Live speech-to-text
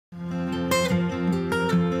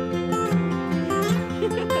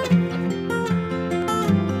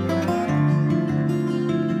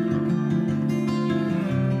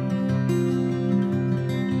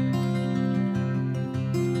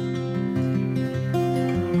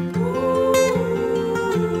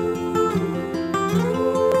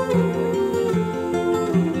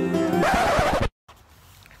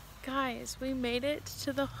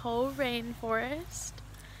to the whole rainforest,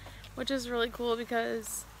 which is really cool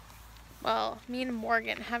because, well, me and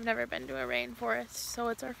Morgan have never been to a rainforest, so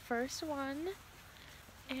it's our first one.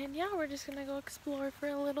 And yeah, we're just gonna go explore for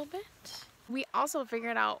a little bit. We also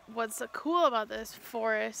figured out what's so cool about this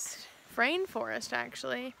rainforest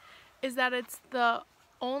actually, is that it's the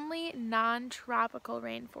only non-tropical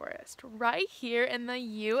rainforest right here in the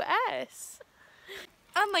US.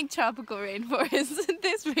 Unlike tropical rainforests,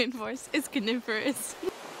 this rainforest is coniferous.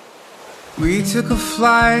 We took a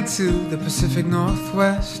flight to the Pacific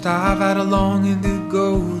Northwest. I've had a longing to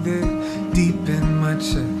go there, deep in my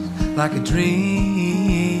chest, like a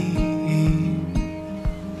dream.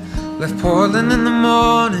 Left Portland in the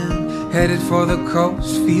morning, headed for the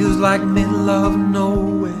coast. Feels like middle of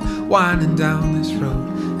nowhere, winding down this road.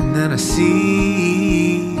 And then I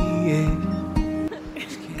see it.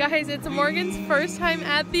 Guys, it's Morgan's first time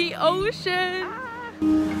at the ocean.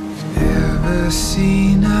 Never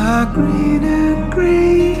seen a greener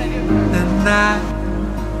green than that.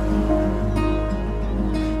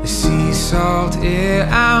 The sea salt air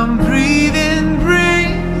I'm breathing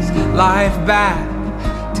brings life back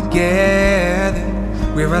together.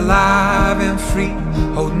 We're alive and free,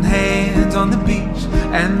 holding hands on the beach,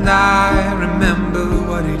 and I remember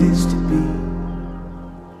what it is to be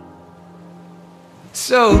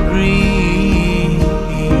so green.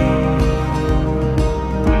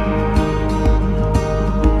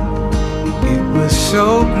 It was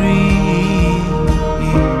so green.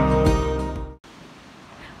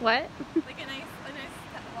 What? Like a nice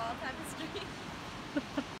wall tapestry.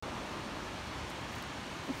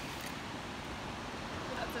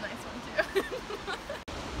 That's a nice one too.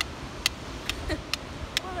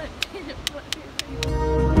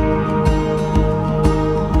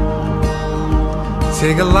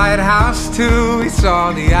 Take a lighthouse too, we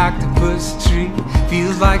saw the octopus tree.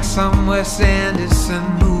 Feels like some Wes Anderson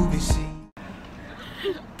movie scene.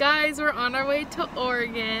 Guys, we're on our way to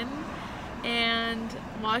Oregon, and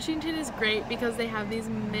Washington is great because they have these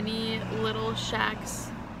mini little shacks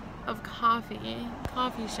of coffee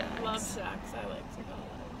shacks. Love shacks, I like to call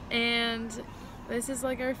them. And this is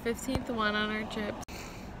like our 15th one on our trip.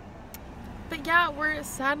 But yeah, we're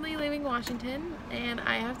sadly leaving Washington, and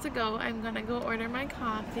I have to go. I'm gonna go order my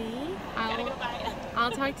coffee.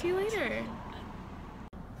 I'll talk to you later.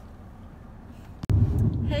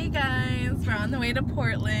 Hey guys, we're on the way to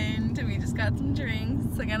Portland. We just got some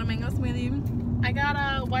drinks. I got a mango smoothie. I got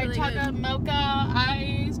a white Really chocolate good. mocha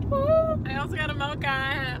iced. Woo! I also got a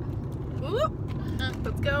mocha. Woo!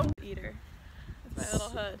 Let's go. Eater. That's my little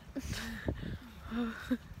hood.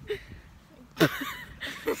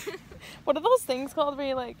 What are those things called where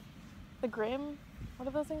you like the Grim? What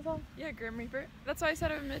are those things called? Yeah, Grim Reaper. That's why I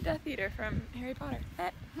said I'm a Death Eater from Harry Potter.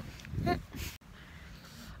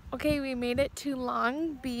 Okay, we made it to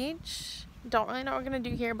Long Beach. Don't really know what we're gonna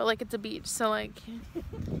do here, but like it's a beach, so like you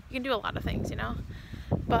can do a lot of things, you know.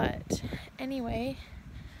 But anyway,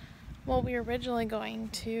 well, we were originally going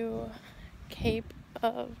to Cape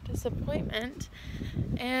of Disappointment,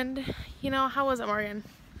 and you know, how was it, Morgan?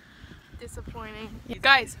 Disappointing.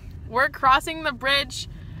 Guys, we're crossing the bridge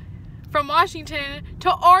from Washington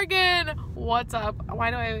to Oregon. What's up?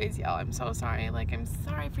 Why do I always yell? I'm so sorry. Like, I'm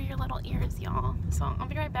sorry for your little ears, y'all. So I'll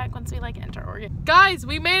be right back once we like enter Oregon. Guys,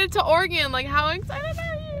 we made it to Oregon. Like, how excited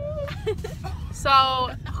are you? So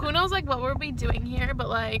who knows like what we'll be doing here, but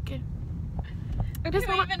like I just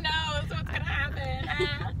don't even know what's gonna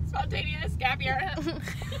happen. Spontaneous gap year.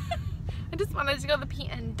 I just wanted to go to the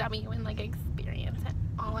PNW and like experience it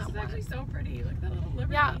all at This is once. actually so pretty. Look at that little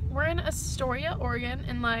Liberty. Yeah, we're in Astoria, Oregon,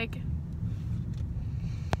 and like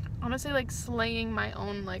honestly like slaying my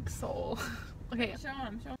own like soul. Okay. Show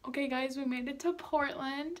 'em. Okay guys, we made it to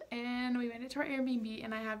Portland, and we made it to our Airbnb,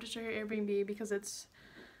 and I have to show you Airbnb because it's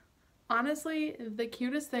honestly the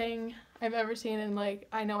cutest thing I've ever seen. And like,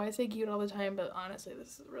 I know I say cute all the time, but honestly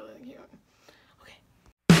this is really cute. Okay.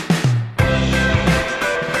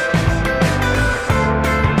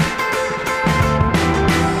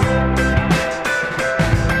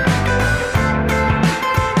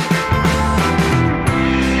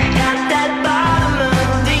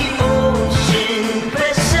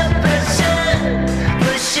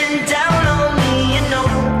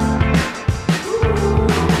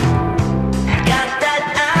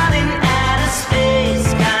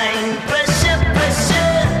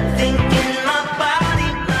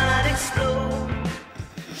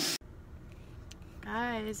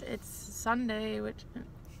 It's Sunday,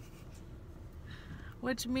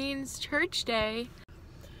 which means church day.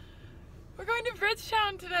 We're going to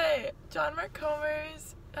Bridgetown today. John Mark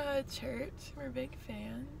Comer's church. We're big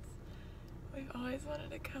fans. We've always wanted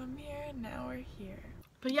to come here, and now we're here.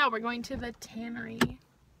 But yeah, we're going to the tannery.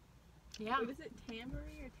 Yeah. What is it,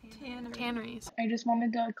 Tannery or Tannery? Tanneries. I just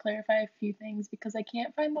wanted to clarify a few things because I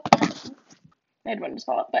can't find the file. I had one just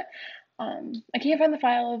fall out, but I can't find the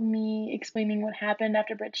file of me explaining what happened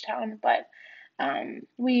after Bridgetown. But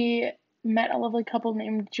we met a lovely couple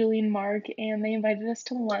named Julie and Mark, and they invited us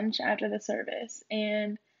to lunch after the service,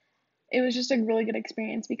 and it was just a really good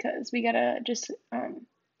experience because we got to just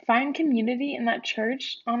find community in that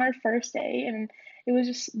church on our first day, and it was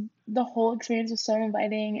just, the whole experience was so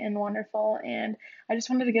inviting and wonderful, and I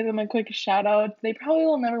just wanted to give them a quick shout out. They probably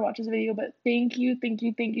will never watch this video, but thank you,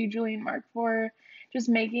 Julie and Mark, for just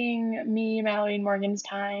making me, Mallory, and Morgan's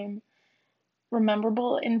time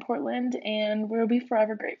rememberable in Portland, and we'll be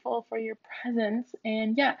forever grateful for your presence.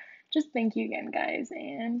 And yeah, just thank you again, guys,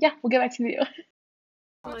 and yeah, we'll get back to the video.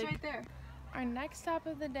 What's right there? Our next stop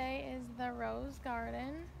of the day is the Rose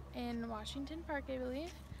Garden in Washington Park, I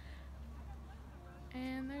believe.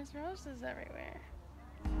 And there's roses everywhere.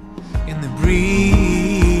 In the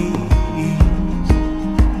breeze,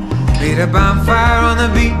 made a bonfire on the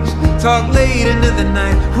beach, talk late into the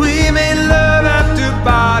night. We made love after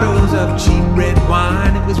bottles of cheap red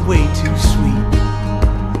wine. It was way too sweet.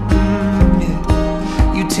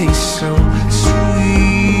 Yeah. You taste so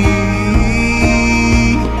sweet.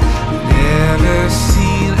 Never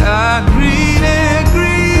seen a greener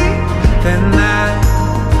green than that.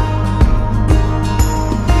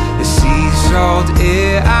 The sea salt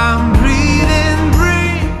air I'm breathing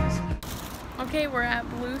brings. Okay, we're at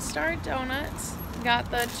Blue Star Donuts. Got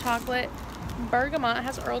the chocolate bergamot. It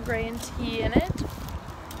has Earl Grey and tea in it.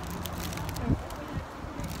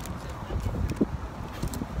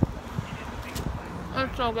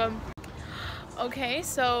 It's so good. Okay,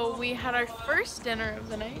 so we had our first dinner of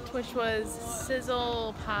the night, which was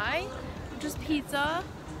sizzle pie, which is pizza,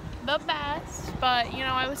 the best. But you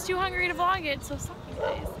know, I was too hungry to vlog it, so sorry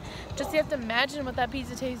guys. Just you have to imagine what that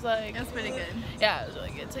pizza tastes like. That's pretty good. Yeah, it was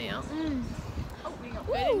really good too. You know? Oh, we got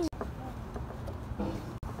footage.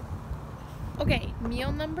 Okay,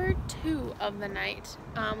 meal number 2 of the night.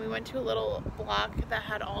 We went to a little block that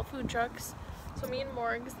had all food trucks. So me and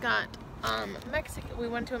Morgs got Mexican. We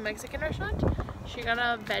went to a Mexican restaurant. She got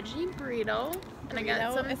a veggie burrito, and I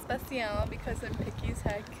got some especial because I'm picky as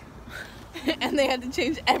heck, and they had to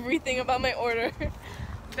change everything about my order.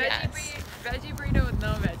 Veggie burrito with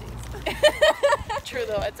no veggies. True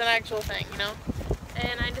though, it's an actual thing, you know.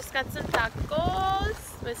 And I just got some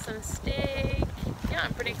tacos with some steak. Yeah,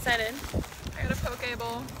 I'm pretty excited. I got a poke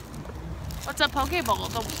bowl. What's a poke bowl?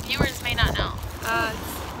 The viewers may not know.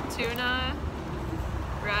 It's tuna,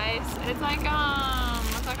 rice. It's like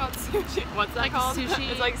what's that called? Sushi. What's that Like called? sushi.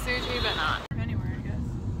 It's like sushi, but not. Anywhere, I guess.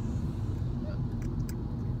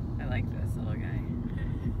 I like this little guy.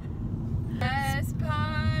 Best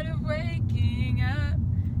part of waking up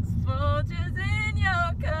is Folgers in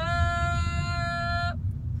your cup.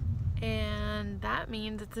 And that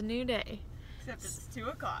means it's a new day. Except it's 2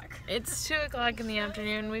 o'clock. It's 2 o'clock in the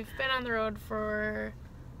afternoon. We've been on the road for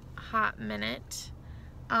a hot minute.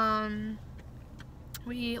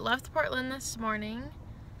 We left Portland this morning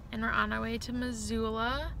and we're on our way to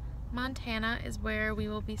Missoula, Montana is where we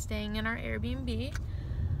will be staying in our Airbnb.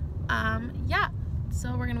 Yeah,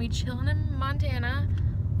 so we're gonna be chilling in Montana.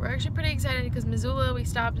 We're actually pretty excited because Missoula, we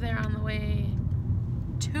stopped there on the way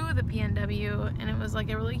to the PNW and it was like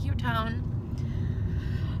a really cute town.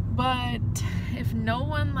 But if no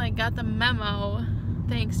one like got the memo,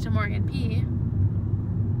 thanks to Morgan P,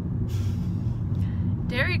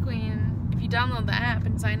 Dairy Queen, if you download the app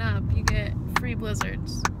and sign up, you get free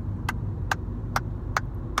blizzards.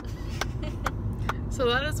 So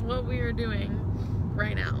that is what we are doing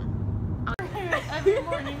right now. Every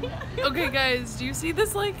morning. Okay guys, do you see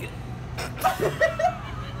this like...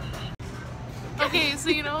 Okay, so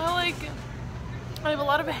you know how like I have a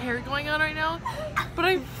lot of hair going on right now, but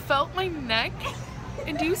I felt my neck,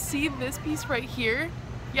 and do you see this piece right here?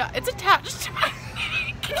 Yeah, it's attached to my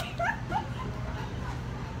neck.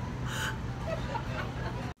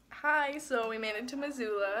 Hi, so we made it to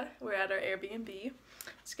Missoula. We're at our Airbnb.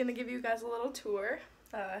 Just gonna give you guys a little tour.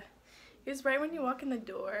 It's right when you walk in the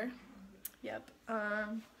door. Yep.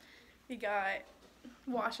 We got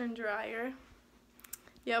washer and dryer.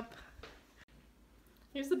 Yep.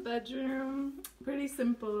 Here's the bedroom. Pretty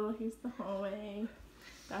simple. Here's the hallway.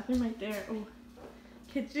 Bathroom right there. Oh,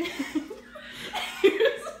 kitchen.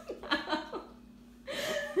 Here's now.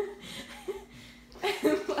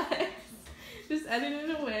 And Lex just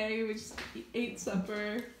edited away. We just ate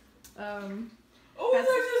supper. Oh, there's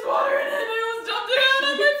just water in it. I almost dumped it out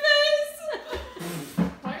on my face.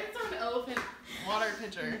 Why is there an elephant water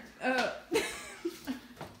pitcher?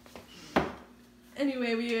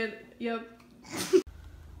 Anyway, we had, yep.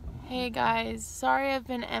 Hey guys, sorry I've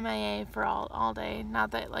been MIA for all day.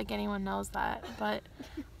 Not that like anyone knows that, but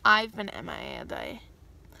I've been MIA a day.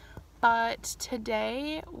 But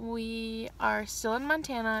today we are still in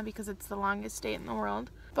Montana because it's the longest state in the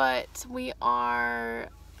world. But we are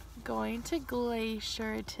going to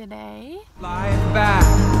Glacier today. Life back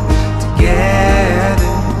together.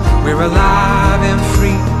 We're alive and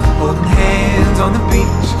free, holding hands on the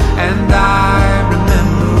beach. And I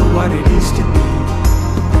remember what it is to be.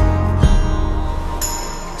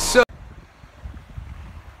 So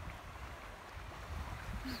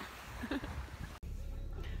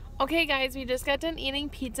Okay guys, we just got done eating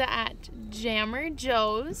pizza at Jammer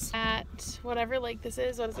Joe's at whatever lake this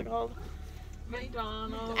is. What is it called?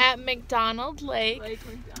 McDonald's. At McDonald Lake.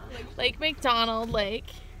 Lake McDonald Lake.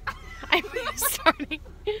 I'm starting.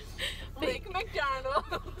 Lake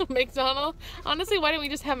McDonald. McDonald? Honestly, why didn't we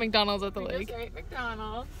just have McDonald's at the lake? Just ate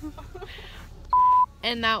McDonald's.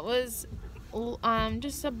 And that was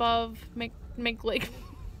just above Lake. McGlacier.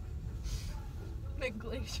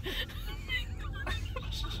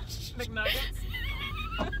 McNuggets.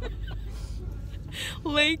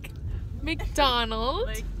 Lake McDonald.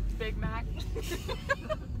 Lake Big Mac.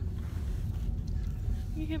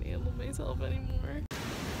 I can't handle myself anymore.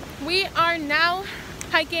 We are now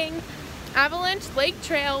hiking Avalanche Lake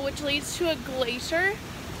Trail, which leads to a glacier.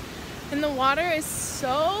 And the water is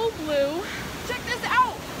so blue. Check this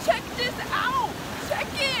out! Check this out! Check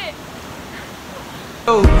it!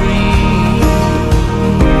 so green.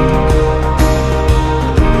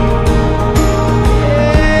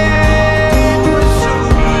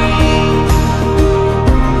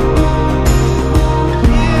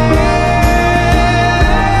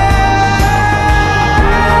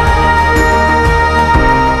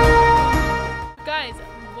 Guys,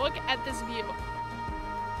 look at this view.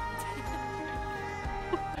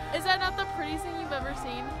 Is that not the prettiest thing you've ever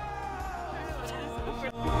seen?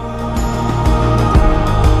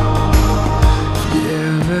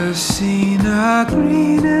 Ever seen a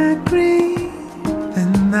greener green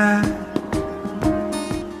than that?